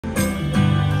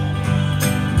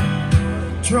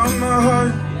From my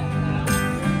heart,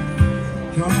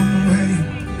 gone away.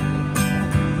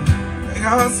 I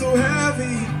got so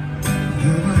heavy,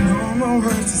 there were no more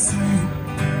words to say.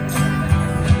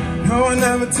 No one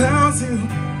ever tells you,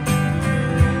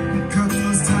 cut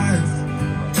those ties.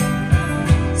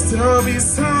 Still be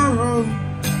sorrow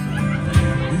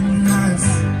in your eyes.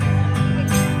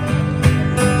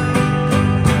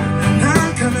 And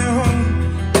I'm coming home.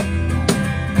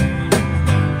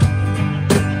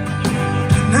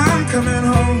 Coming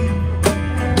home,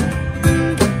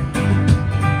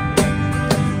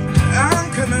 I'm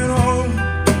coming home,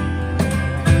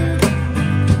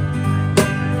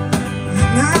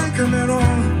 and I'm coming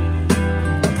home.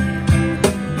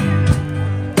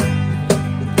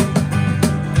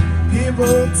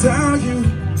 People tell you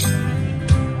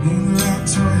you're the right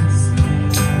choice.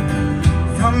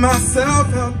 From myself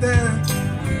out there,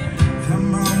 from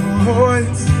my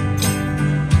voice.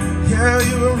 Yeah,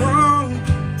 you were wrong.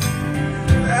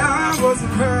 I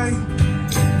wasn't right.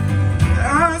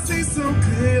 I see so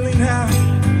clearly now.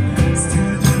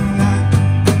 Standing in the light.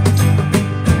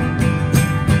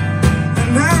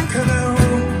 And I'm coming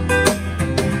home.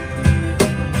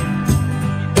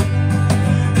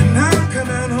 And I'm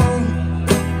coming home.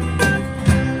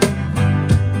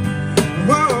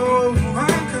 Whoa,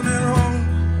 I'm coming home.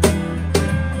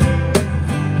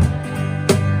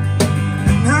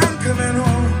 And I'm coming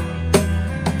home.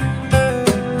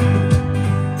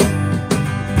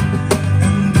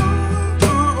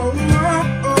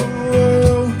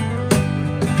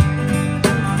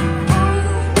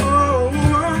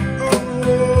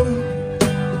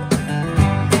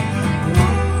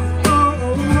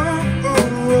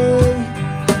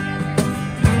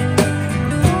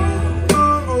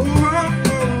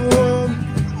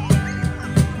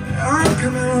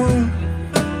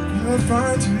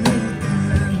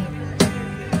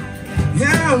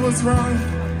 I was wrong,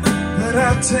 but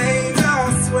I've changed, I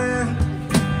swear.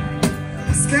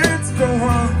 I'm scared to go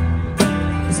on,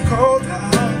 it's cold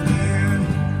out there.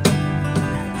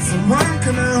 So I'm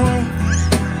coming home.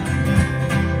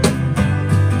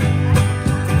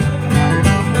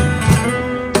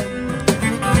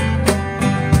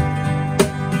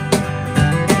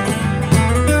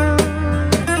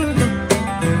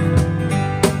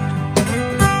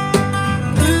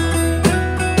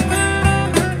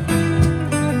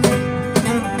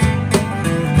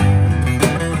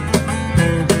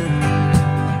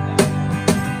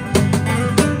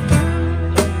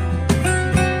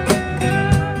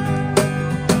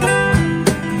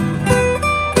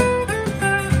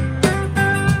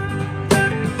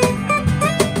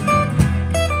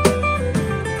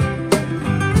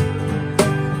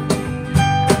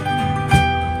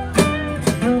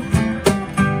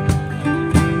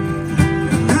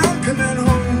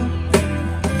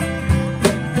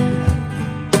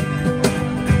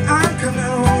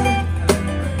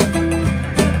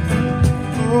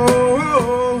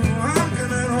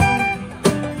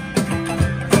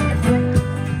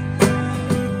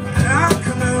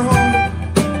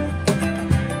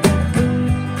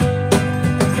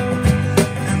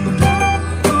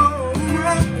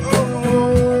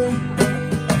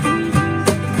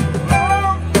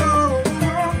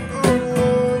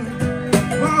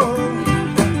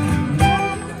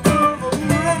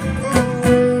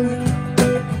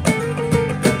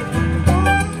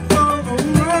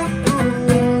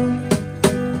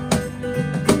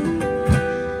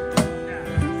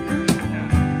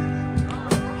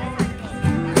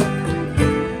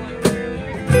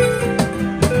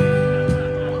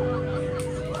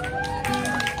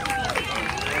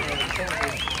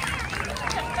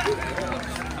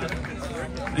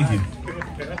 Thank you.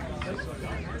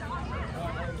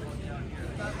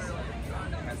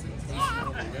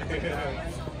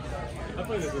 I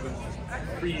played this with him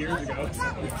 3 years ago.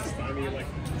 I mean, like,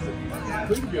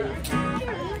 pretty good.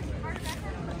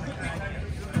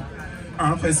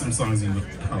 I'll play some songs you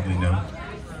probably know.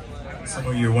 Some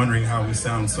of you are wondering how we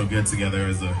sound so good together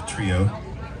as a trio.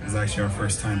 It's actually our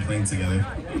first time playing together.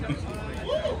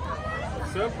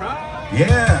 Surprise!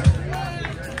 Yeah!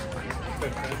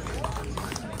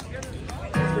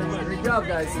 Great job,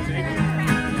 guys.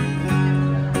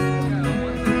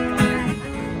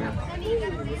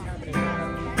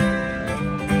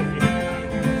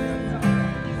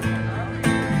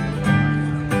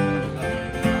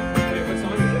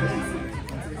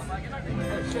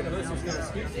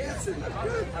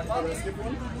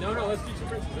 No, let's do two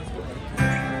verses. That's cool.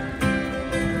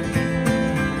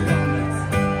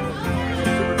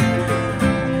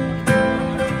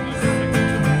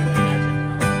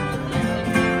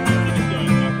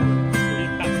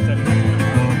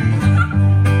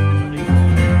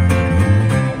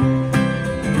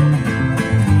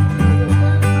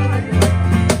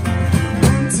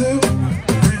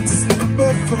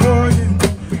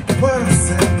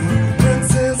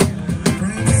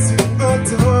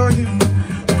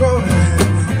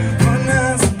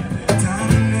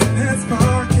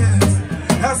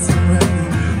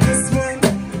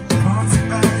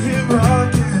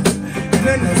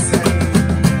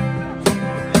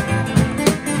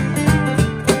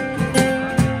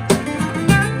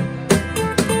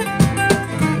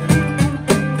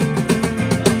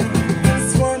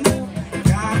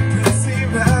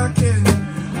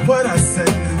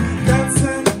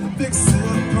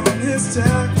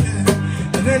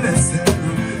 then they said,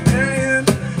 Marion,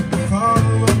 your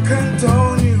father will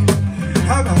condone you.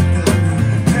 How about that?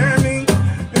 Marry me,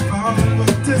 your father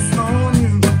will disown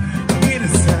you. We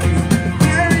decided,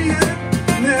 Marion,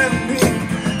 marry me.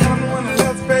 I'm the one that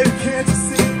loves, baby, can't you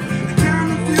see? I got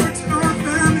my future on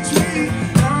family tree.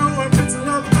 I don't want Prince of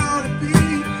Love ought to be.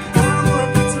 I don't want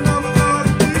Prince of Love ought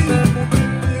to be.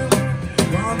 If you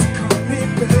want to call me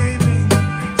baby,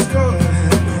 just go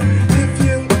ahead. If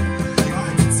you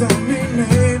like to tell me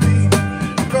maybe,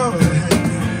 go ahead.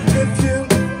 If you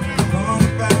want to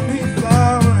buy me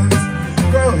flowers,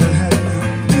 go ahead.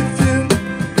 If you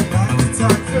like to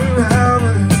talk for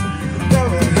hours, go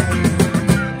ahead.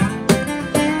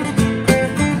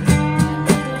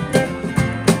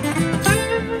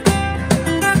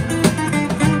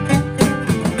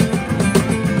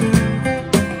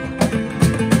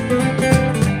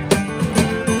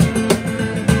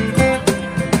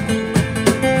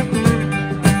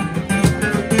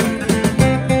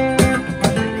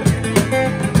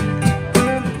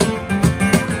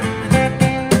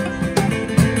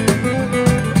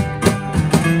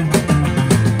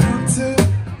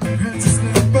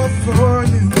 For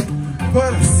you,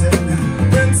 what I said now,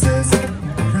 princess,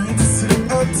 princess to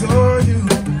adore you.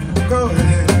 Go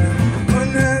ahead now,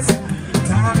 one has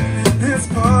diamond in his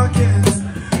pockets.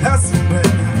 That's the way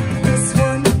now. This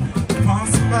one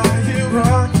wants to buy you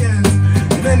rockets.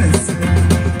 And then they say,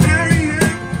 marry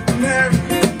him, marry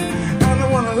me. I'm the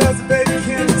one that loves you, baby,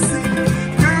 can't you see?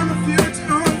 Got my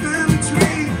future on family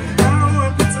tree. I don't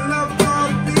want Prince of Love ought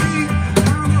to be. I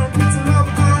don't want Prince of Love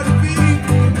ought to be.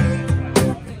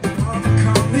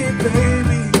 Call me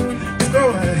baby, just go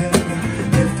ahead.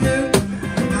 If you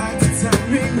like to tell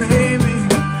me maybe,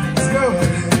 just go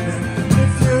ahead.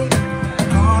 If you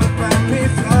wanna buy me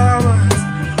flowers,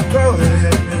 go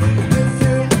ahead. If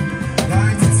you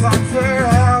like to talk for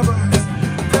hours,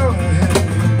 go ahead.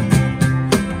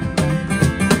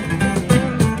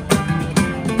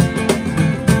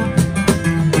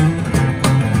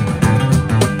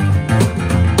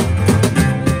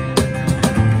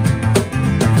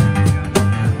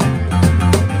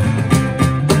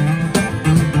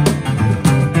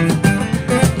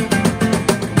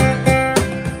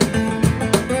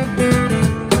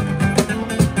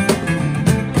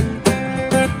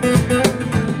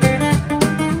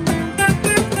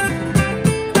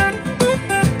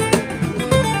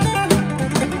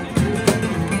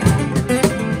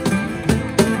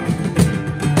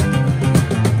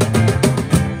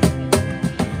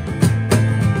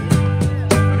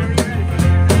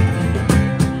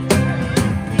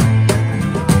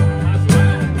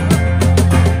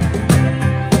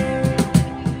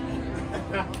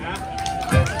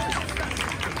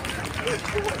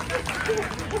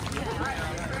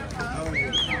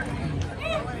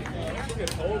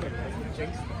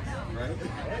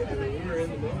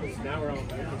 Now we're on.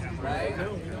 Right.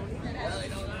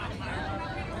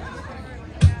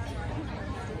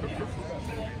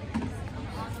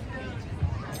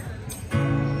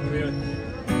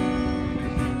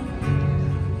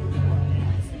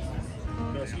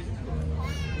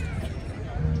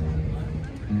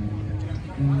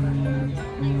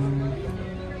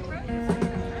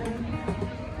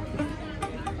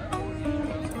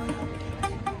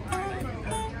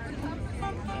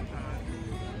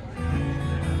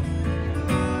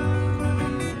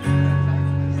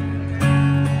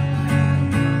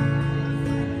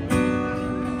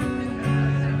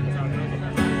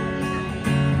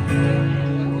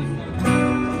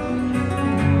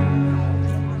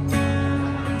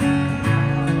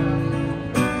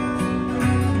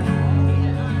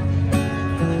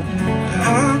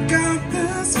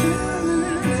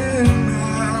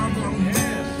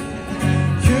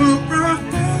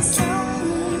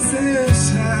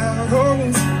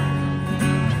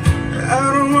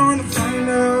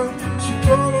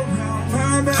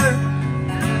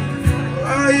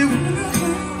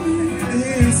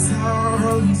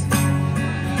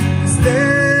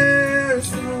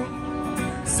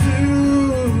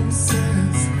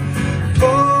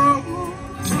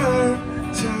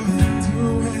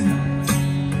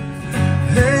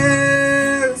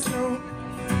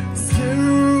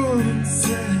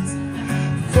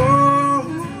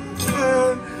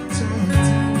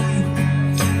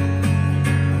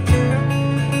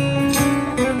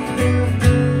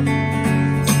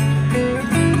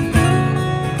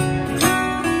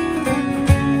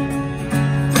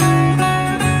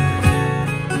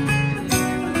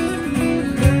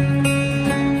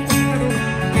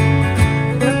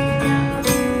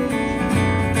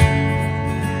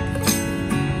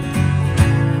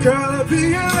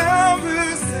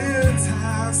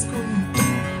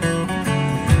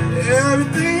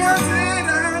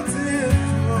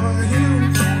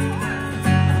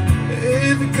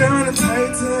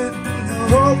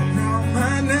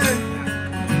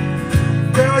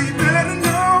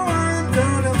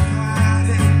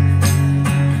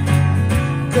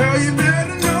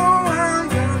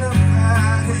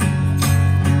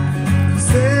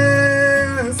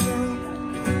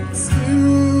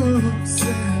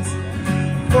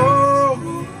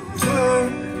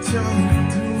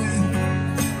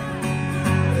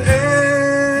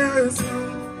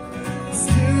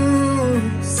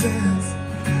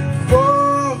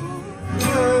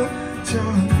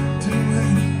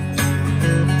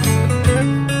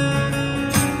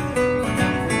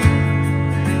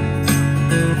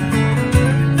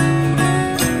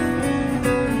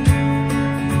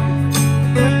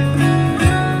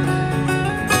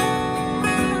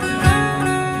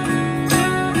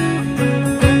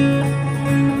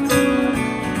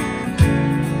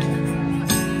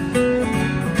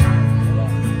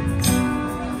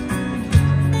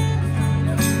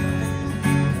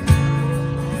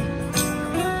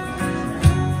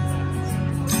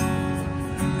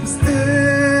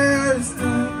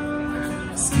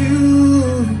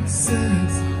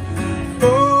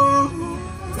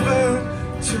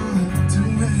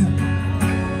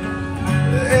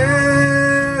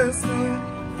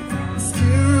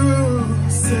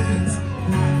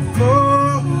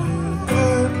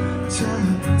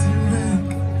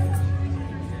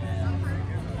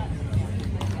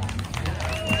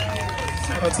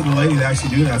 Shout out to the lady that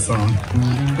actually knew that song.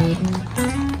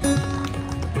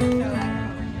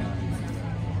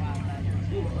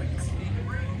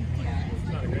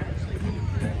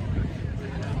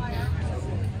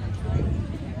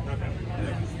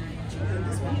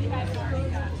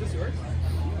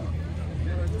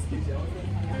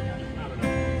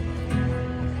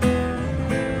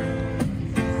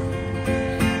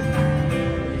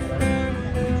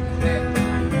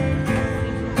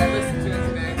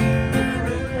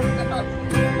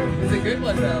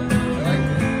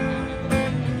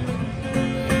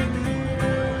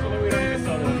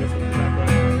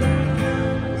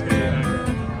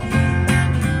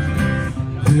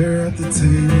 We're at the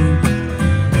table,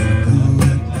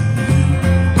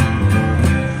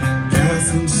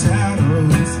 casting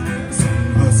shadows, some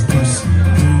of us pushing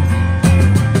through.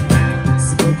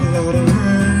 Spoke a lot of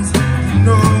words, you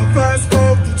know if I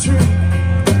spoke the truth.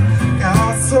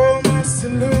 Got so much to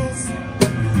lose,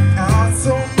 got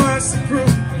so much to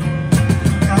prove.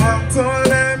 God, don't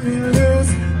let me lose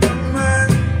my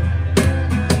mind.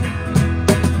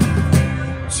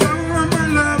 Trouble on my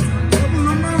left, trouble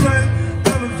on my right.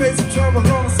 Facing trouble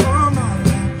on a small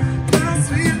mountain. Now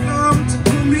sweet love to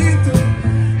pull me through.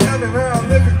 Everywhere I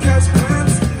look, I catch a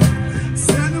glimpse of you.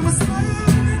 Sending my smile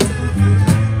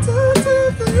to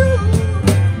you.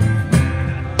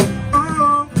 Oh,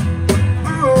 oh,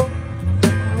 oh,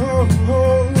 oh,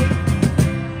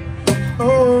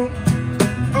 oh,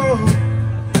 oh,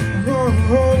 oh,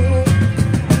 oh.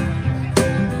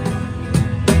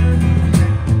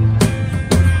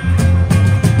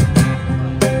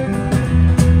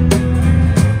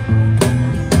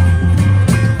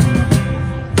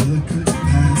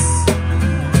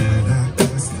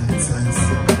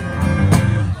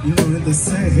 The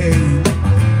same, I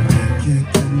can't get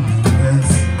no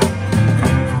rest.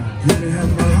 You can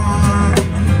have my heart in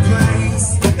the place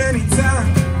anytime.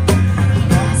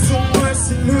 Got so much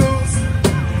to lose,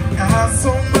 got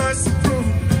so much to prove.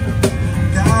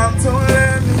 God, don't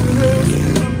let me lose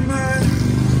my mind.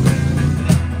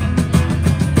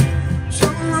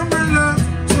 Trouble on my left,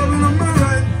 trouble on my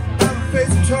right. I've been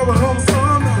facing trouble almost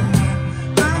all my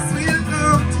life. Now sweet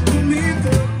love to pull me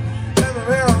through.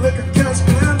 Everywhere I look, I catch a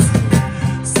glimpse.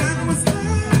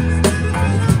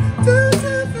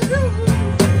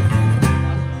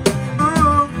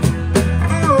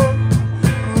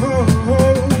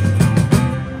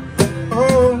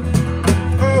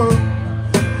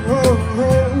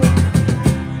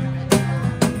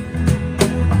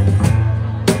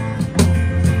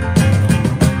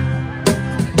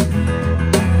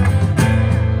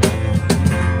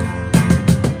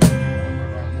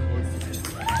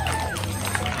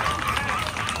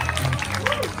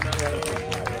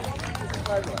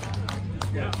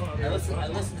 I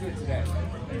listened to it today.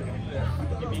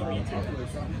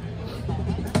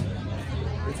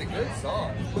 It's a good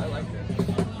song. I like it.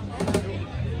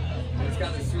 It's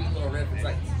got this sweet little riff. It's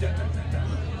like.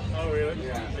 Oh really?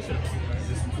 Yeah. I should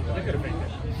have. I could have made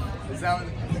it. Is that what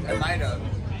I might have?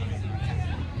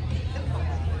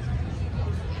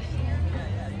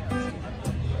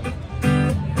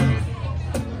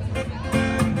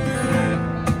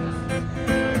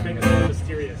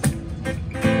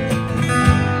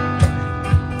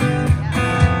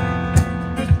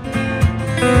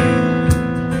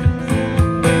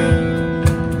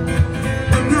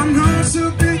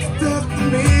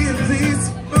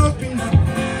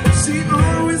 She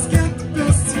always get the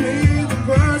best of me, the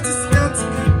words just get to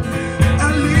me. I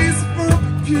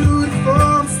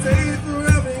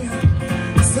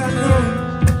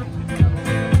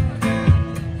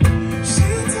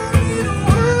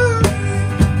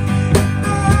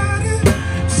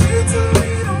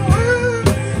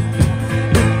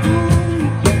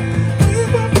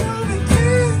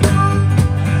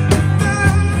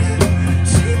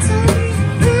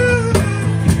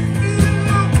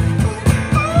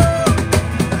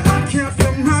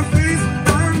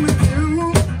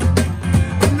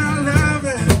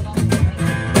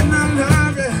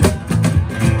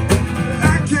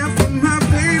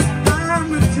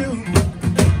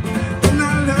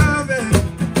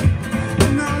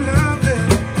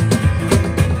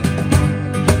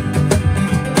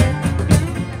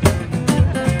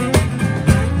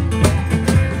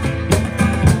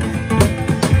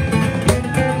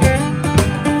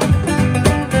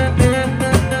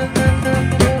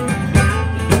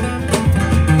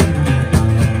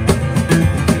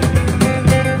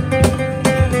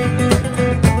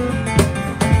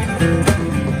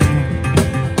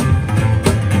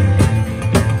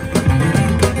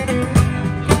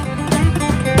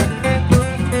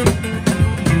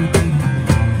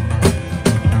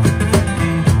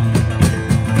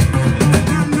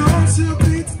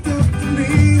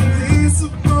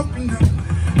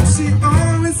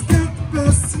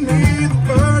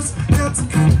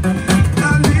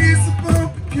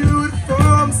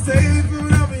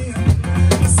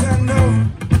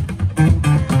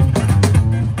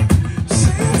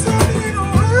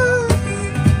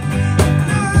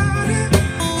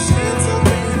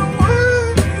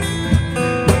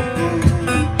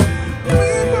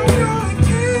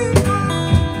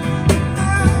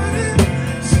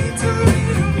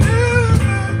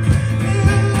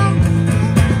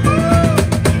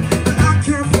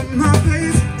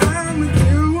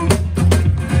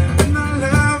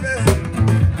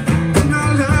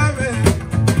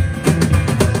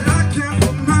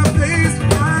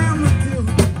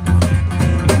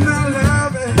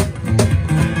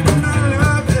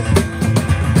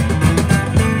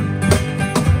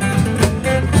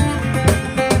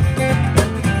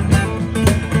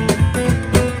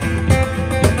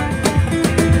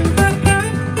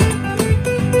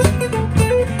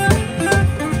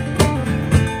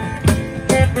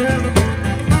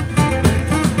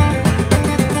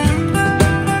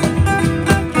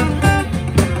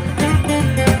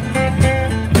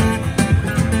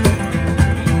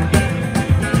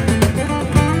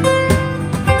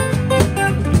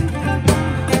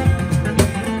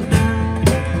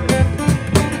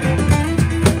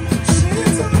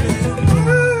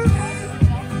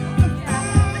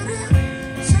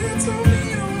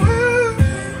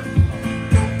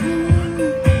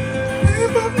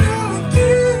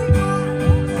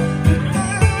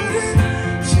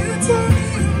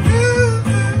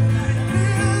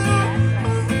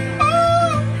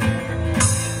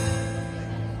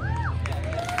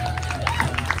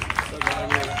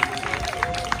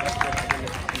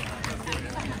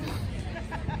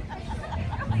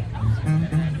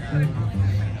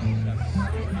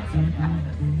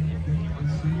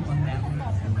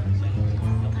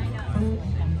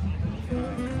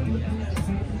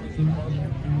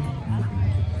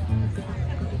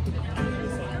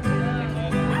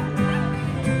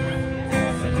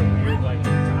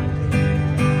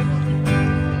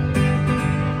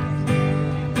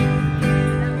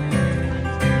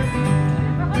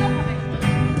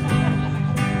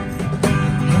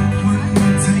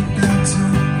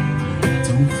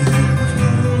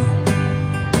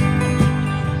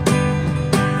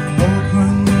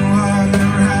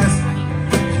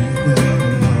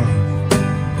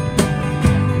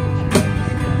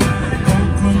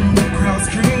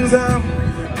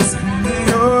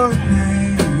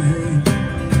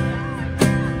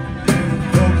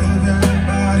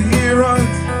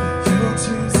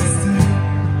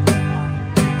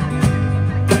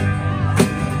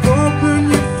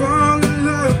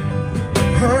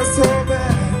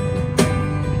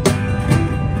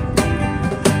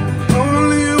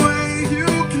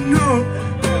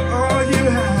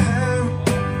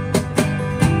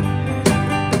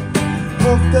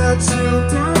That you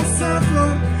don't suffer,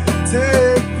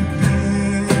 take the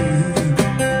pain.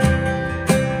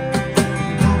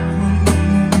 But when the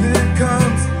moment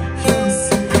comes, you'll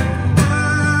see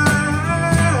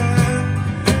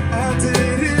I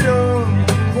did it all.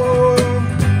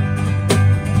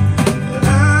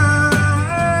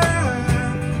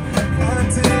 I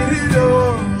did it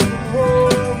all.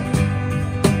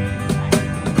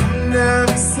 And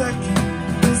every second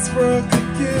this world could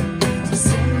get to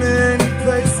so many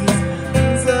places,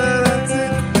 things that I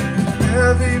did,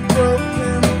 every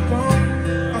broken bone,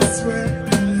 I swear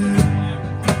I live.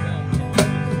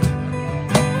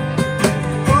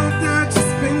 Hope that you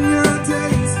spend your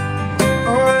days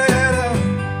all let out.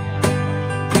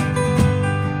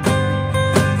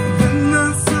 When the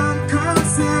sun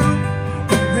comes out,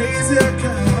 raise your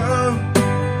cup.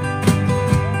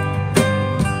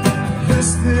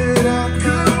 Wish that I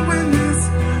could witness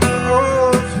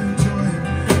all of your joy,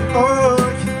 all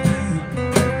your pain.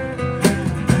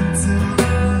 Until the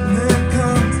moment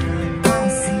comes, I'll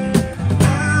see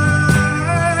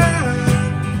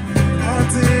I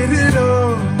did it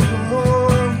all.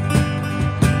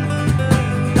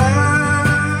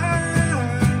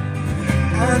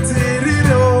 I did it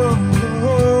all.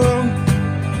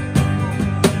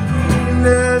 And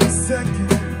every second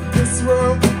this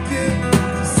world could get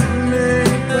to so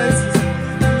many places,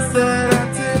 things that I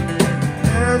did,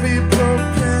 every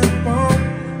broken bone,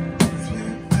 is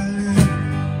where I live.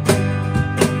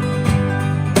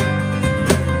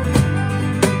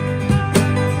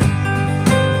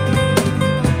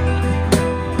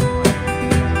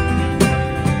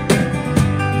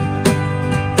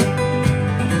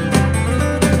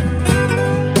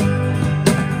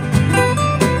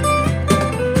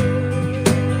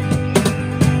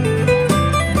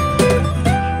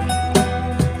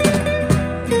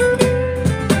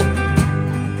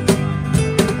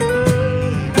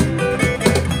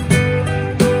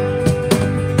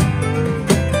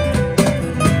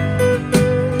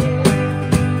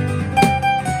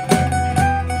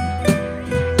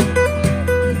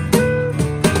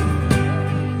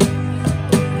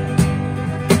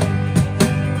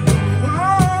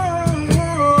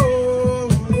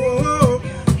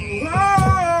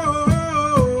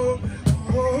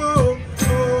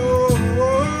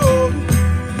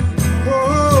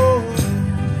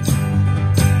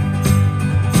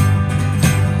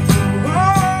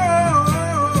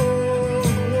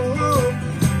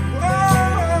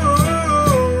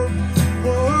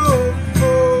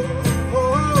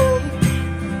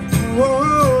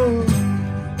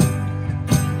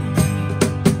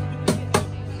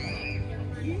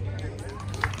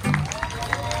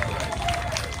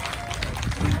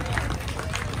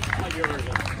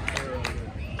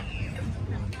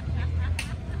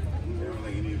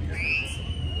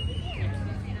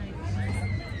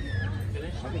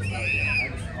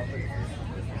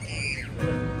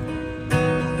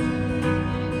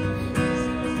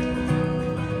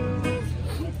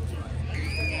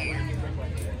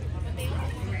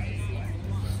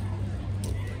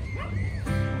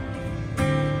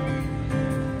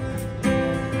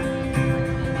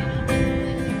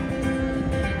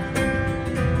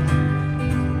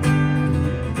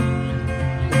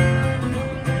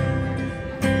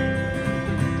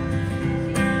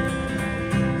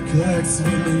 Like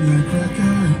swimming like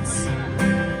records,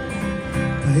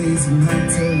 plays them out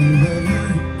till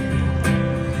 11.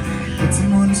 Puts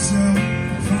him on the show,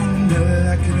 find out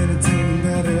I can entertain him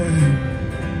better.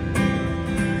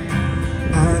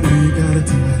 I know you gotta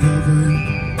do whatever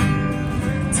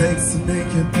it takes to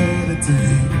make it better. the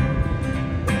day.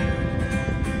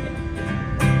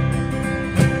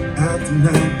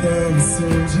 Aftermath of a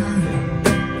soldier,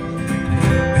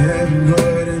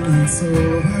 paranoid and it's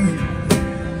over.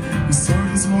 The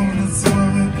sword is warm, it's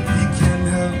over. He can't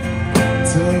help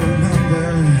to remember.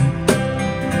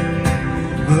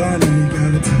 Well, I know you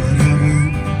gotta do whatever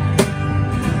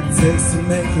it takes to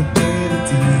make it through the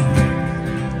day.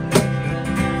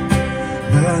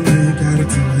 Well, I know you gotta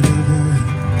do whatever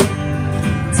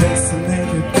it takes to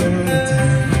make it through the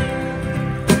day.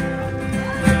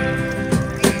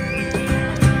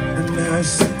 And now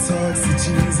she talks to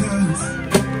Jesus,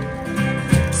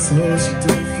 so she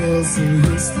don't feel so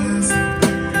useless.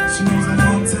 She knows a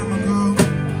long time ago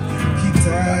he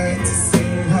died to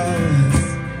save us.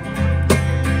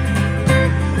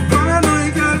 But I know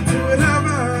you gotta do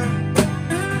whatever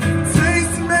it takes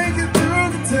to make it through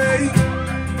the day.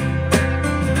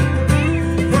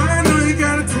 But I know you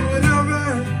gotta do whatever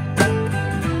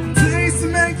it takes to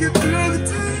make it through the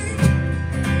day.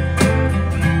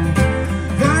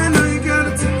 But I know you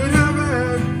gotta do whatever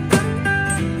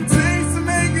it takes to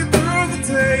make it through the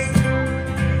day.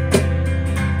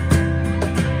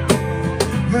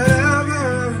 Whatever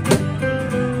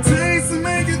it takes to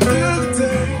make it through the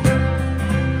day.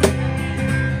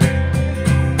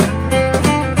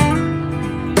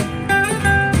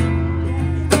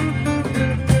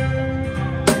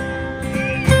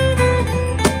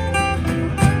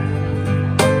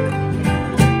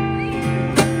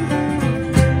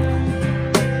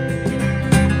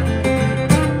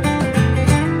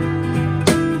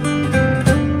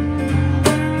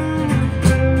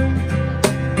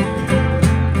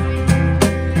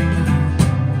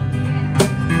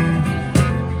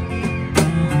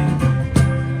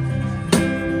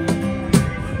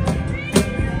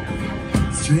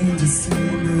 Strangers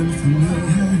seeming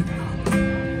familiar.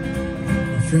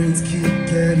 My friends keep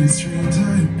getting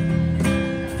stranger.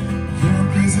 You're in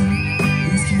prison,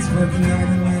 this keeps working out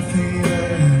in my favor.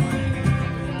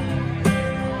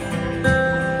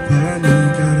 But I know you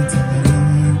gotta do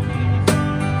whatever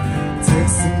it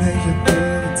takes to make it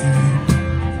through the day.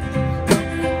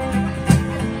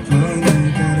 But I know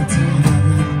you gotta do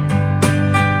whatever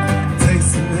it takes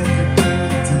to make it through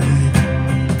the day.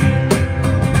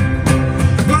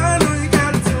 But I know you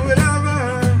gotta do whatever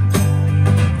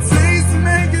it takes to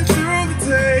make it through the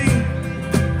day.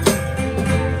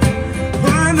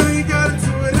 But I know you gotta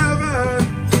do whatever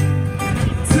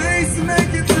it takes to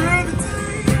make it through the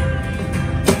day.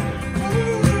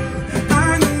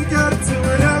 I know you gotta do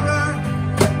whatever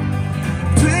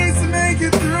it takes to make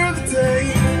it through the day.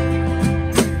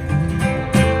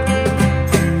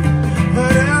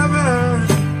 Whatever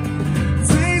it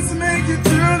takes to make it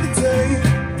through the day.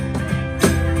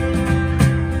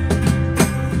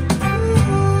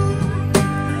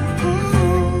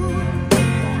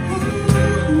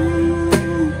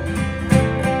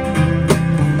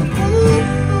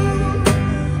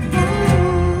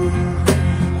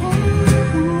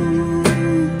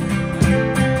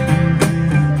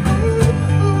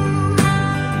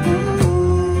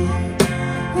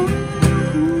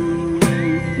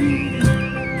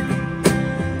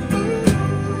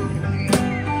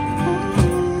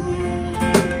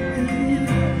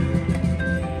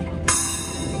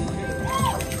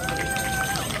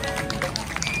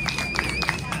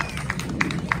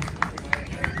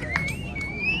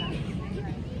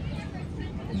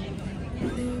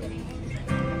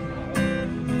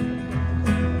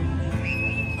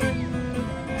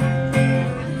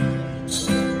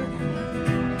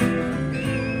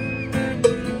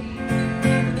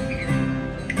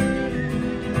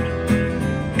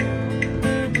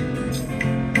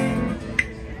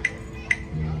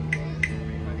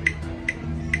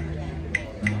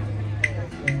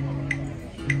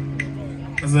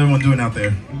 How's everyone doing out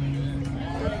there?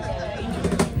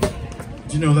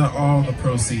 Did you know that all the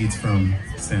proceeds from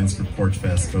Sanford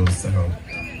Porchfest goes to help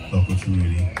local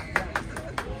community?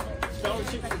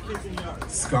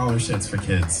 Scholarships for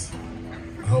kids.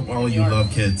 I hope all of you love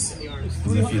kids,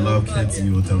 because if you love kids,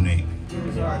 you will donate.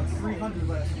 300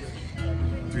 last year.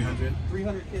 300?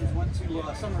 300 kids went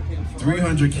to summer camp.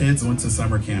 300 kids went to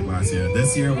summer camp last year.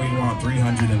 This year we want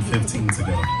 315 to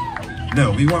go. No,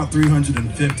 we want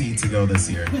 350 to go this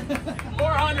year.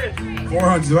 400.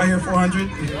 400. Do I hear 400?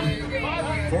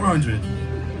 400.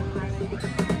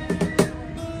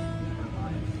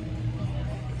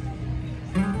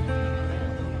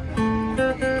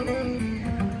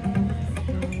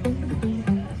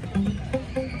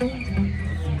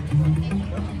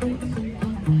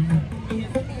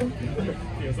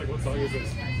 He was like, what song is this?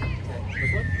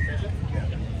 This one?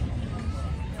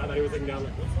 I thought he was looking down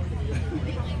like, what song is this?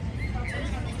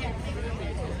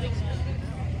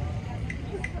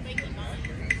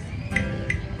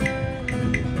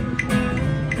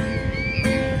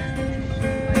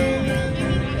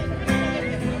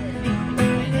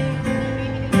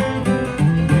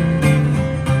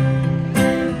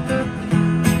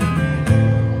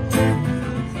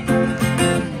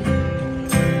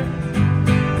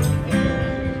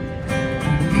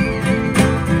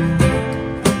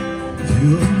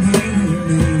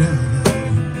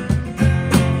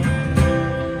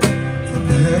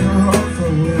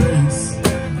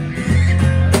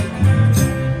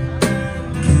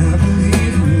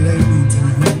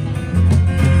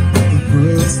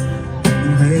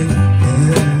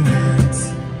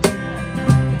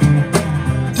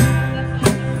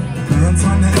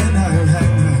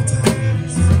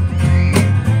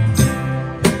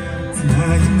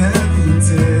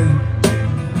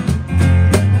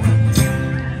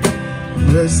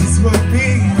 This what we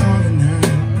are now.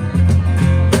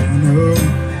 I know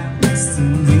it's the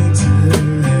nature.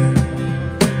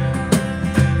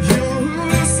 You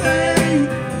say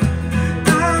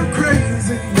I'm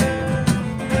crazy,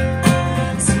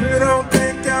 so you don't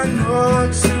think I know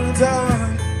what you've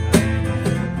done.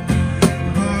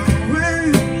 But when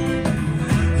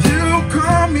you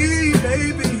call me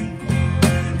baby,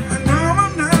 I know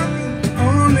I'm not the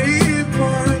only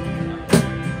one.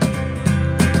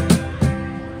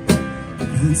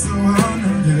 And so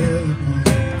unavailable,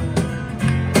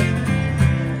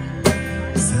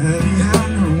 sadly I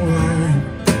know why.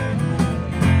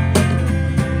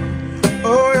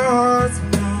 Oh, your heart's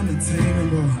been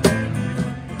unattainable,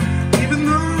 even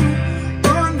though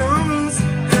Lord knows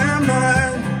I'm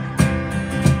mine.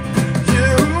 You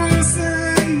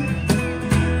say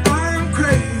I'm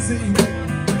crazy,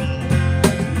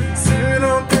 so you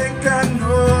don't think I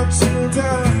know what you've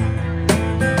done.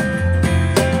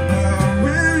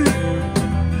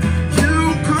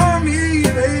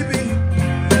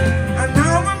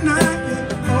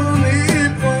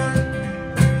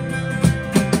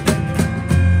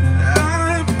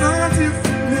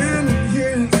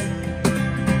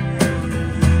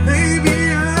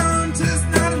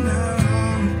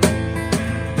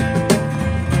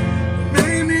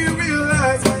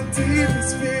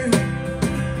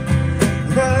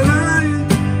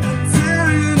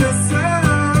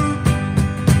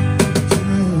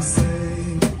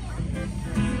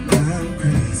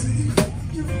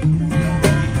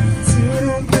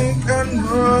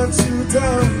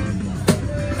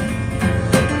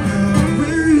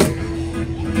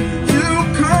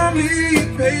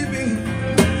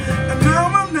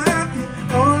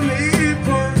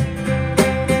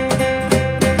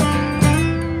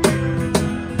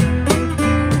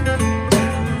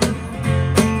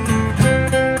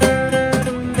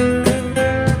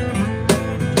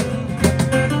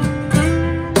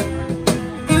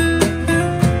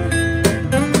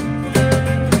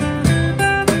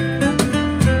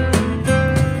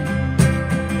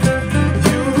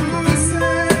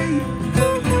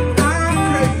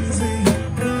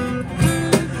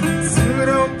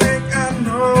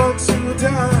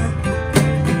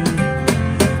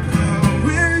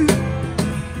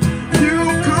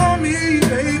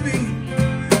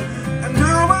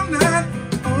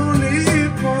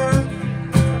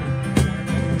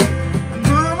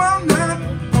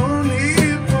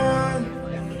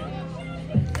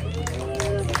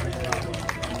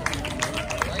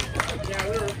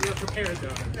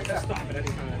 Stop at any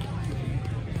time.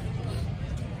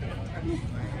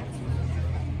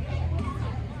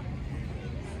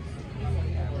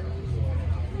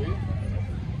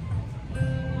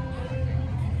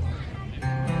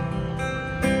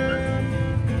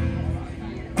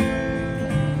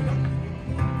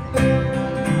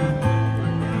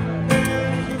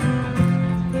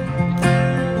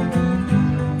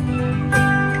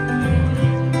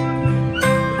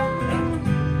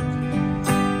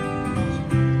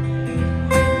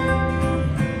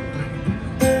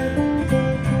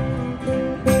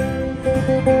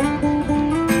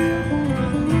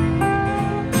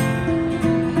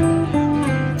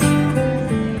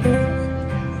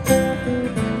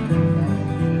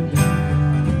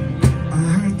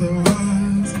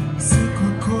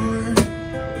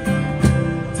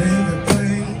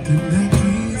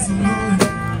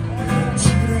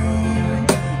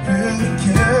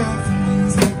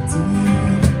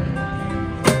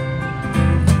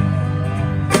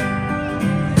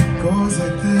 Goes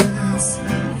like this,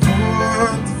 4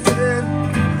 to 5.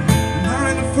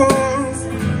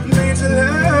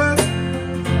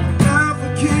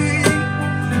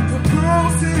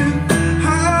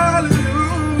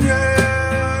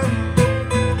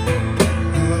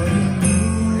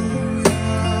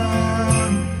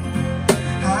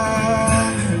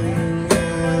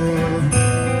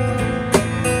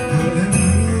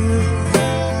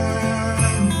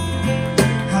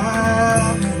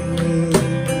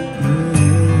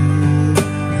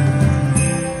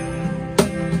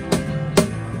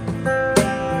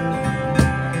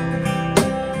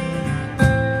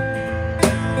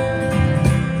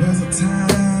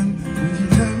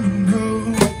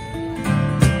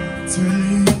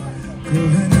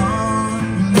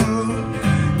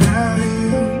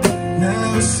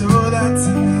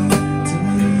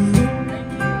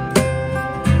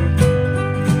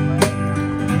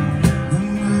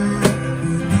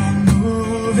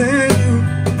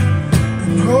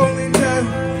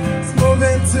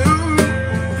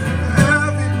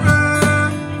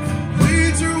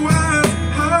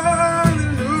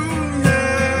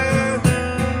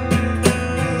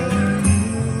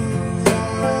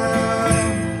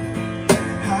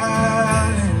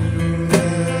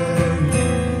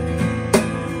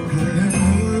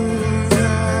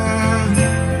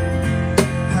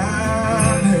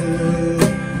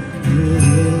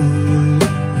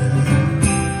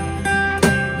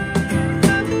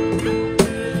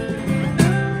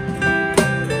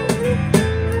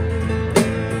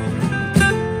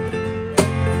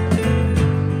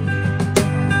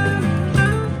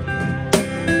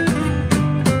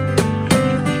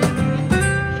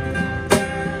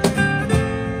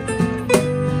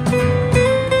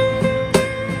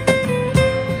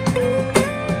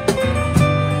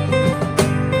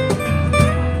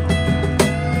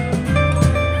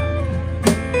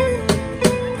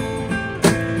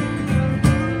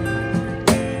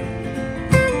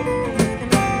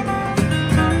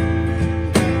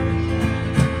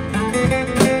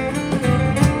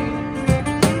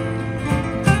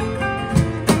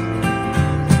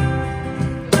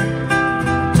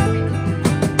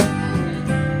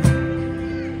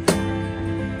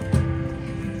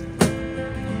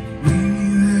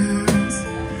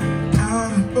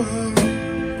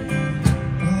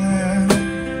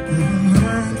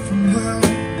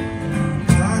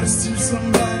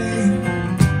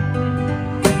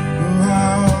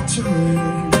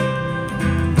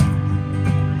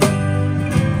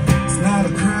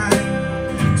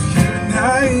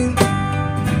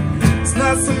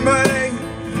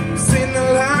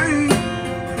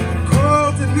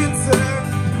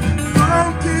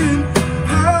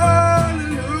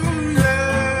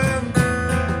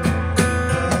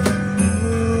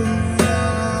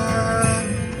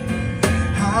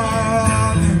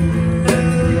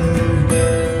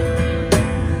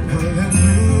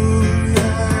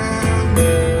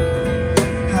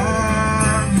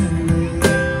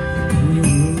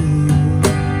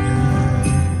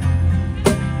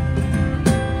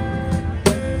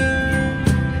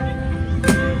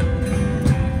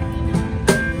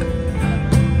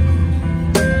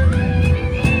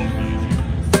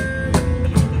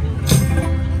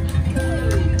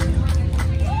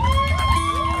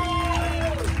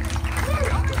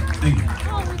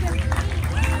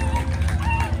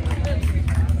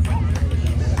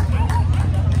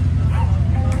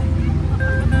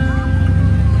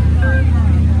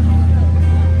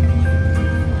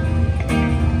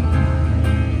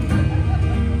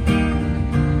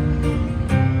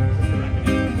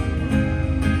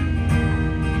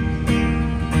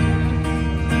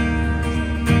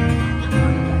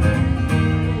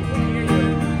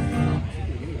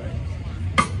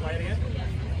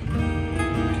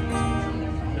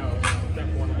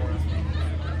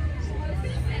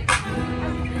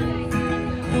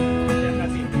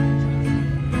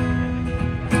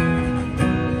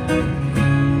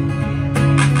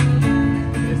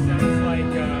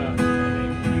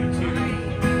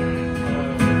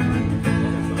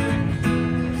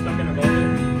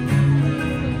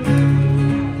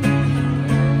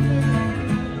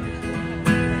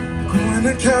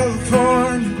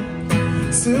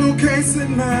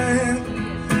 in my hand.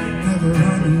 Never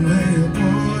run away,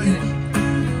 boy.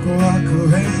 Go out,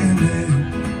 Cohan, man.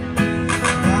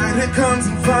 Night it comes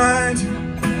and finds you,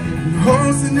 and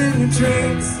holds it in your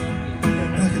dreams.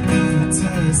 Like a devil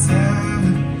tells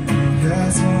seven.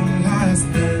 That's one last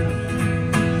thing.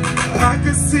 I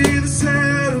can see the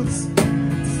shadows,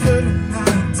 the foot of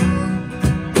my door.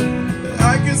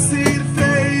 I can see the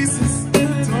faces,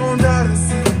 don't doubt us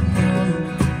anymore.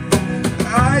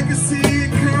 I can see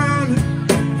it coming,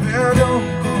 but I don't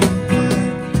go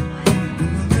back.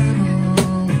 In the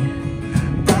middle,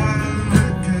 I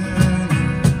reckon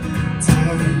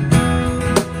time.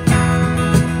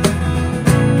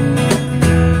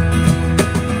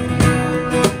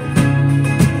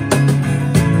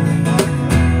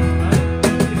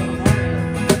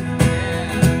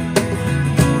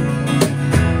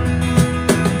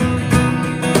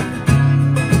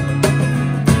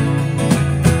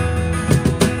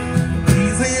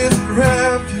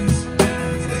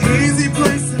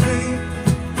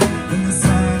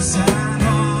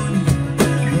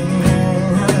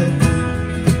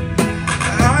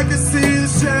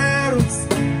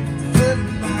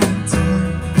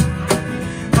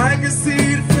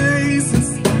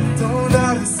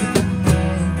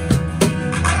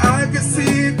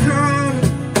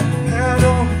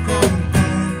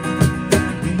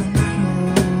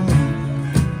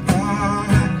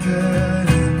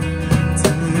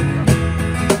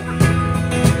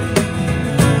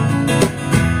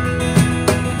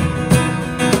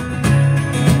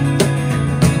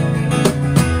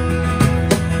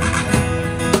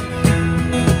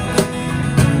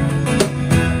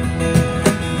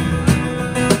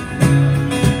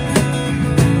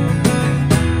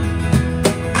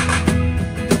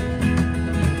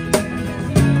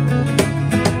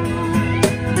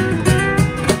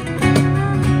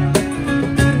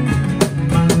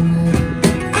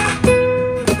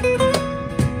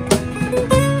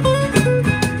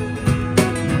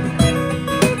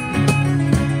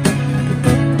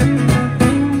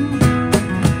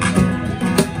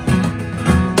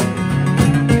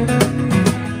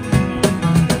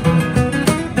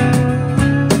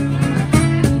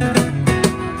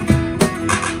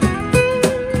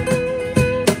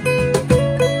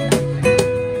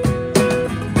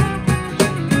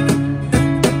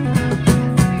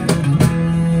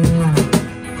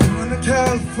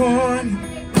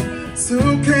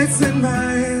 Suitcase in my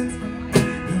hand,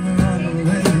 never run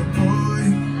away, boy.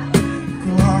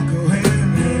 Go out, go ahead,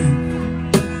 man.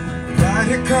 Right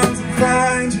here comes and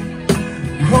find you,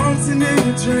 haunting in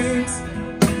your dreams,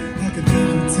 like a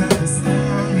demon tell a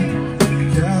story.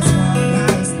 Yeah, it's my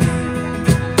last name.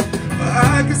 But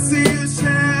I can see the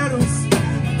shadows,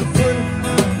 the foot of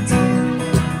my door.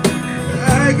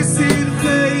 I can see the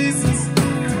faces,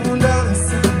 don't doubt us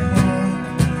anymore.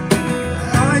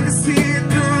 I can see it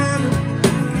coming.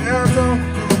 Don't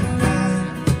go back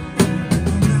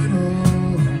in the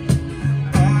middle.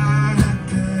 I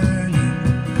reckon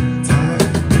time.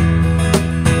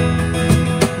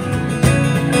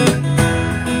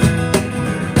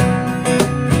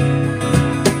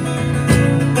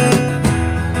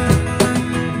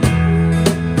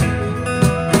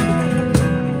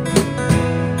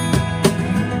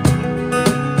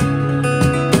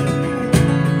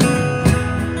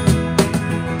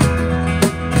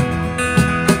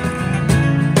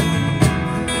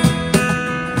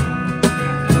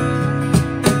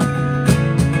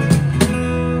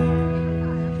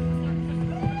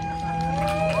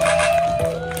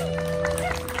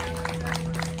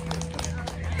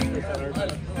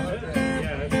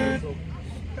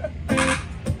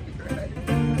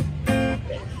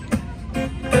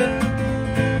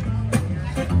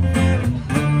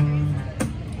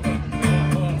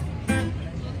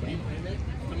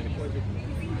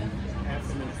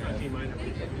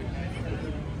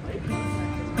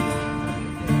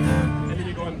 And then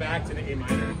you're going back to the A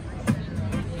minor.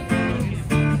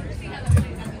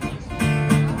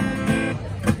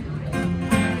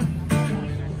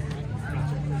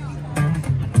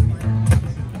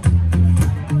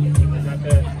 Is that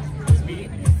the speed?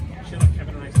 Shit,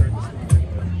 Kevin and I started this one.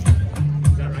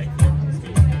 Is that right?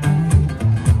 Speed?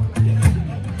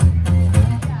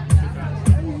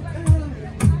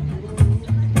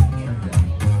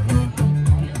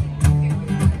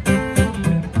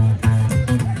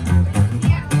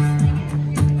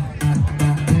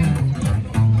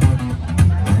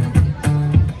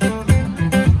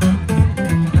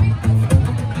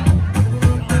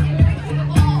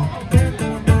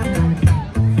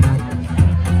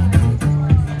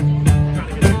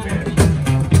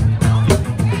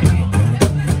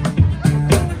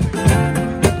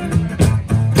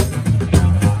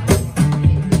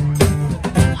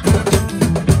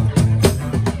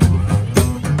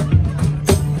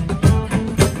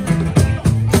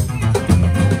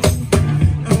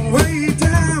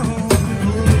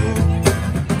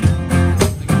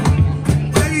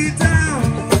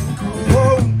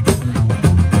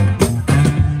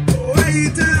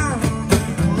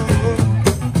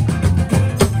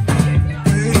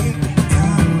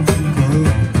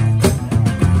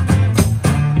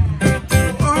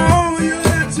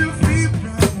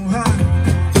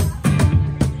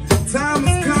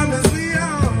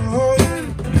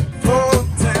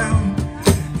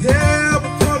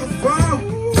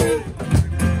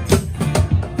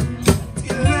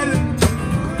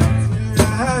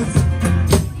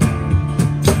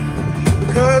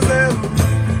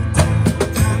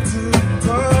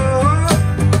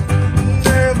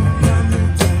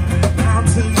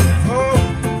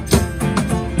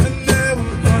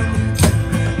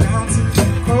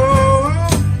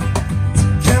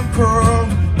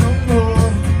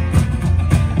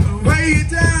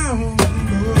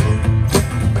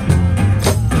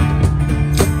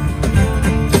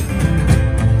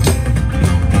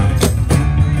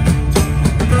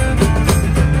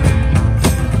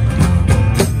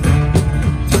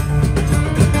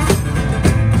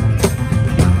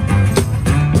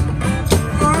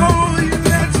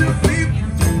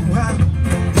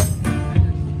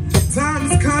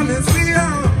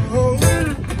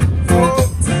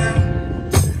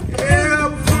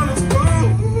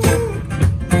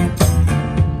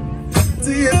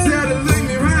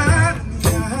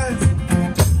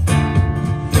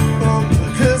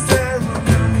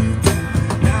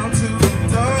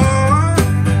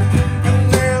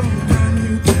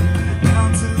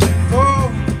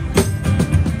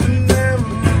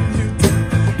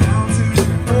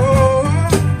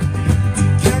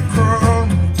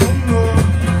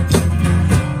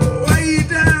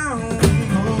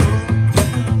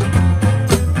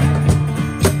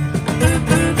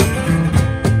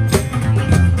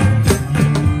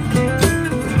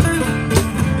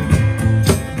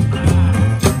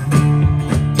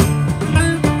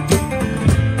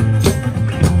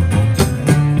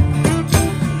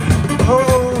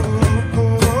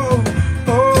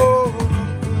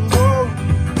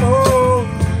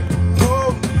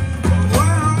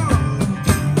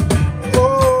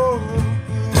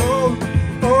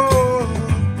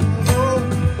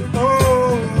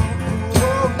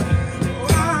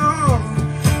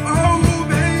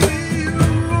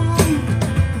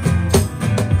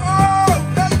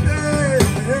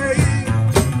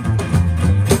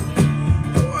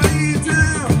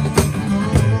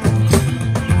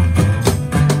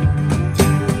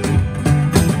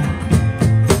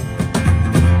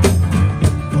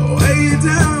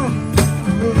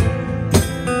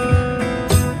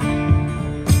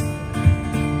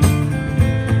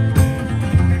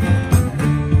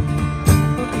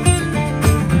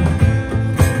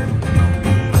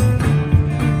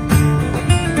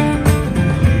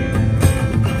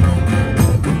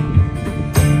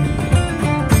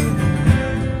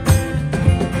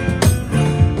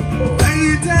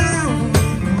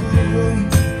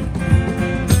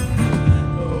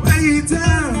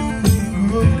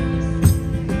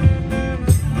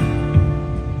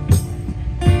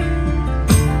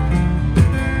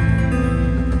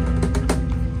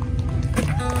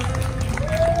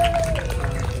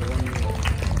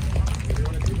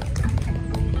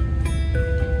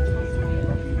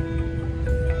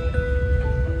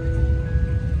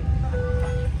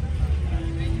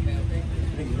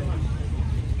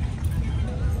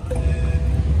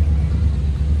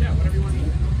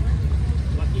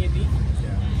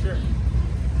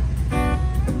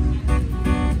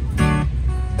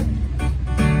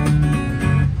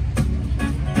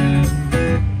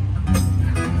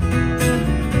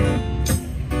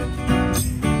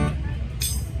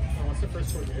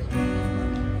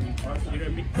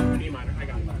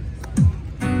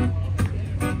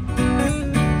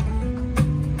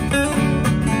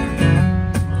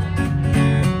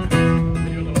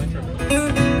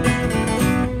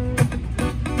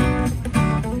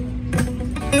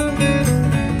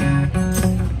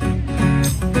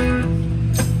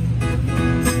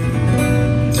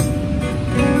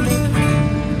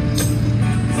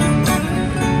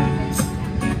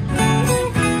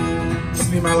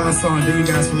 last song. Thank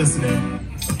you guys for listening.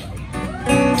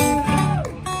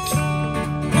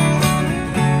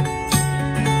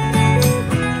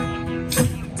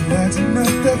 Imagine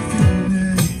not the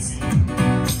feelings,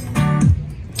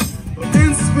 what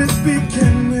ends with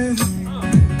beginning,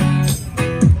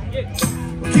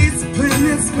 what keeps the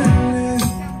planet spinning,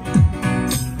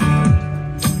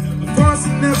 the force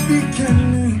in the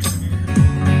beginning.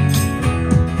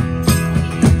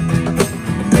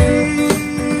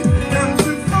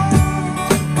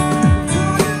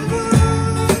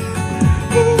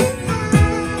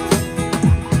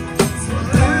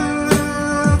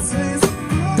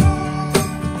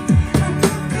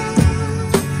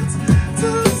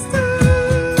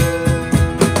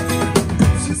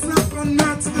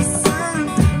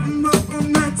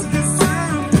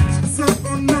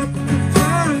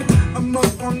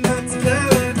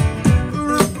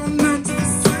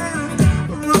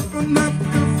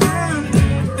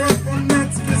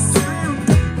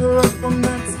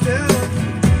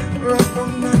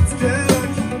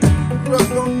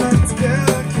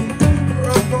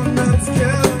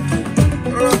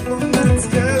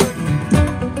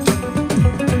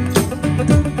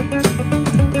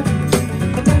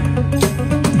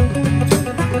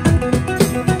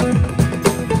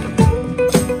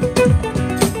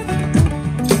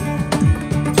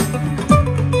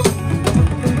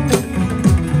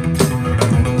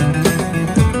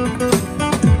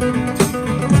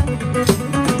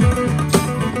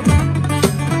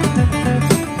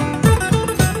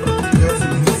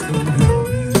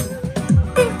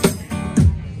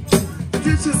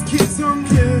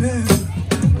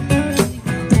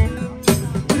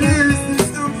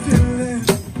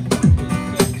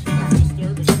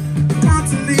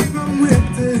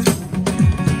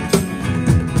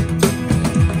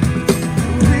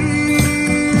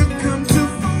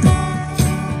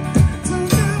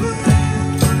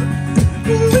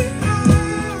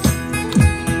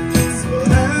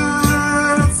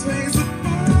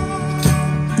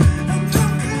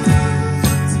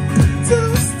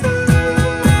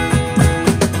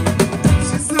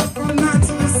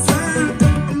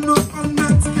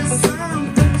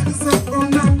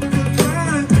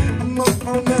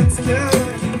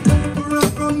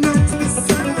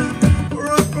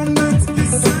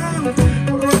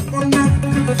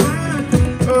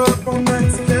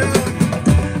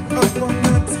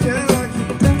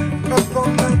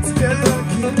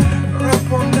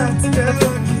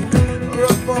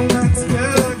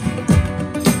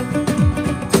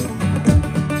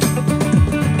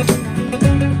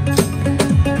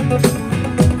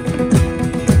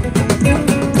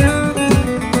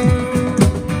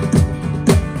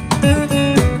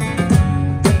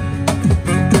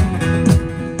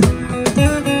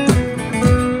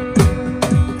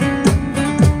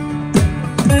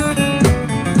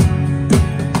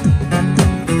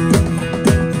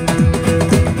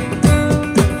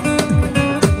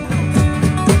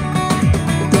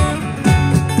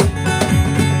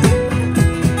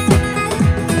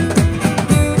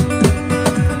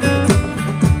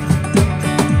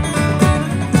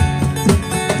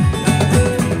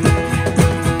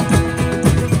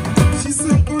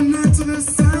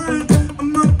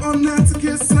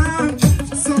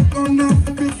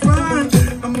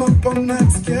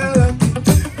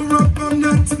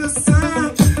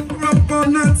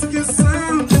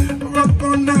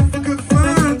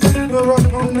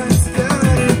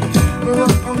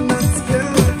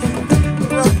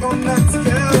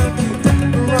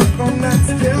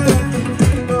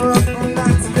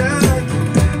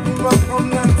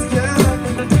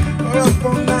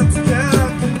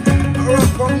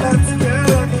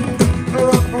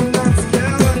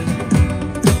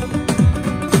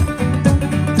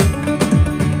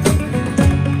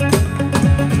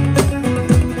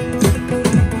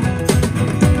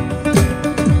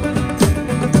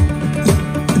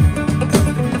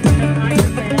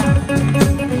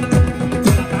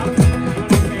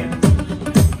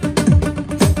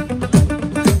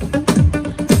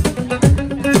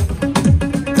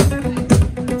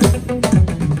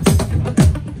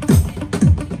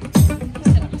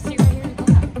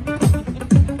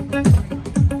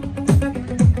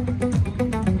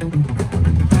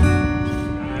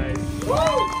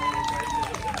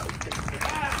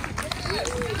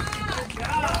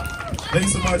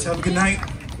 Thanks so much. Have a good night.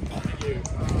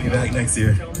 Be back next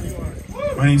year.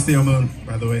 My name's Theo Moon,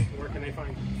 by the way. Where can they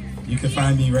find you? You can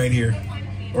find me right here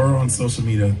or on social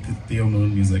media. Theo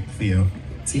Moon Music. Theo.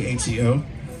 Theo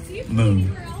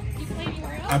Moon.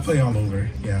 I play all over.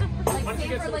 Yeah. Like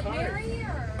Sanford, like Mary,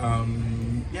 or?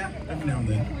 Yeah, every now and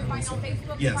then. Can we find on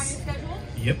Facebook? Yes. Find your schedule?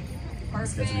 Yep.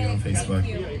 Schedule you on Facebook.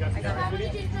 You got some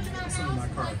It's in my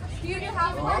car. Do you do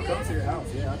house I'll parties? come to your house,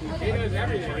 yeah. He does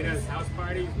everything. He does house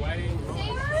parties, weddings.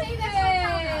 Say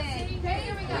that. Okay,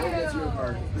 here we go.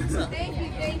 Thank you,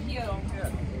 thank you.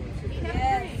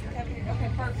 Yes. Okay,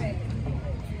 perfect.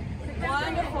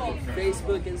 Wonderful.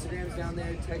 Facebook, Instagram's down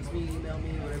there. Text me, email me,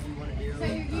 whatever you want to do. So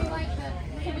you like the,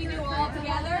 can we do all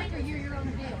together or you're your own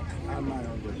deal? I'm my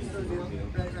own business.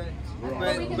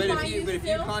 Right. But if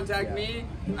you contact me,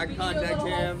 I can contact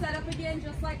him. Set up again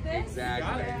just like this?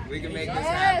 Exactly. We can make this Yes,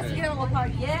 happen. get a little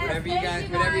party. Yes. Whatever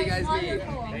you guys need.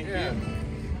 Wonderful. Thank Yeah. you.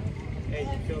 Hey,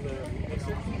 you feel the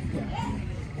mixer?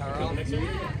 Feel the mixer?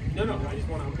 No, I just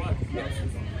want to unplug.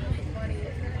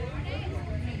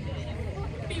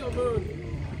 Theo Moon.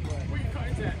 Where your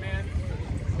cards at, man?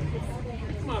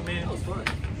 Come on, man. That was fun.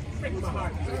 Break my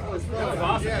heart. That was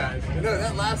awesome, guys. No,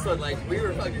 that last one, like, we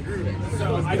were fucking grooving.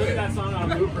 So I did that song on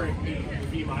looper in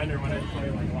B minor when I play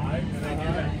like live, and I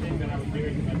did that thing that I was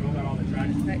doing because I wrote out all the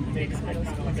tracks. It makes it kind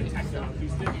of like a techno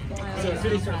acoustic. So as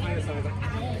soon as you start playing the song, I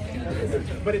was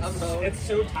like, but it's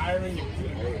so tiring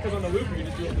because on the looper you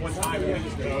just do it one time and it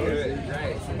just goes.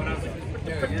 Right. But I was like,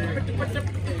 yeah,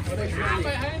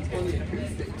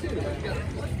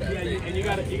 and you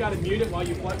gotta mute it while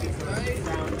you plug it. So it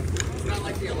sounds. It's not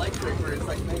like the electric where it's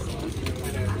like nice and easy.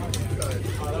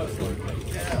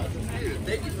 Dude,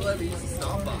 thank you for letting me use the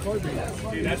stomp box.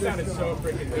 Dude, that sounded so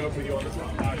freaking dope with you on the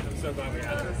stomp box. I'm so glad we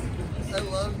had this. I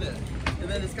loved it. And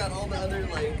then it's got all the other,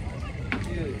 like,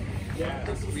 dude. Yeah.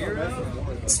 This weirdo.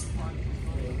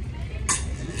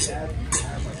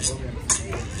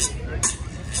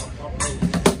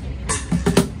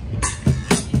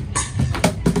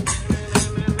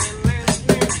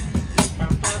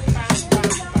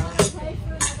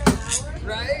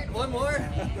 Right? One more?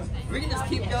 We can just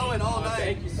keep going all night.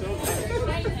 Thank you so much.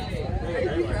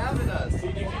 Thank you for having us.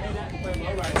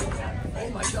 Oh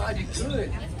my god, you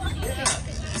could. Yeah.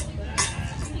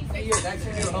 Here, that's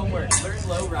your new homework. Learn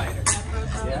lowrider.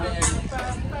 Yeah.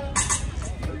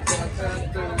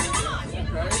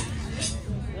 Right?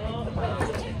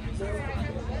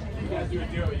 You guys do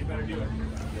it. You better do it.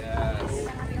 Yes.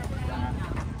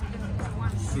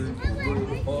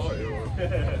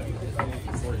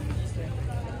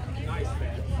 Nice,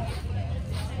 man.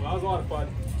 Well, that was a lot of fun.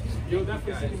 You'll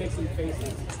definitely see me make some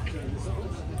faces.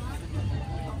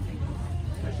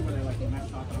 Especially when I like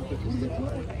mess up.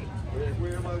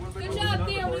 Good job,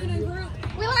 Theo. We're in a group.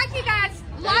 We like you guys.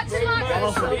 Lots and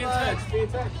lots. Be in touch. Be in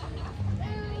touch.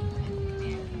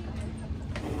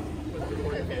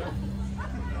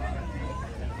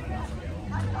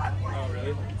 Oh,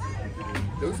 really?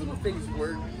 Those little things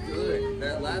work good.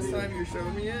 That last time you were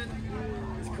showing me it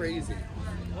was crazy.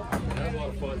 That was a lot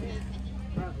of fun.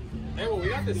 Hey, well, we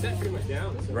got the set pretty much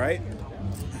down. So Right?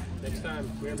 next time,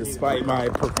 we have Despite my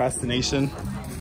procrastination.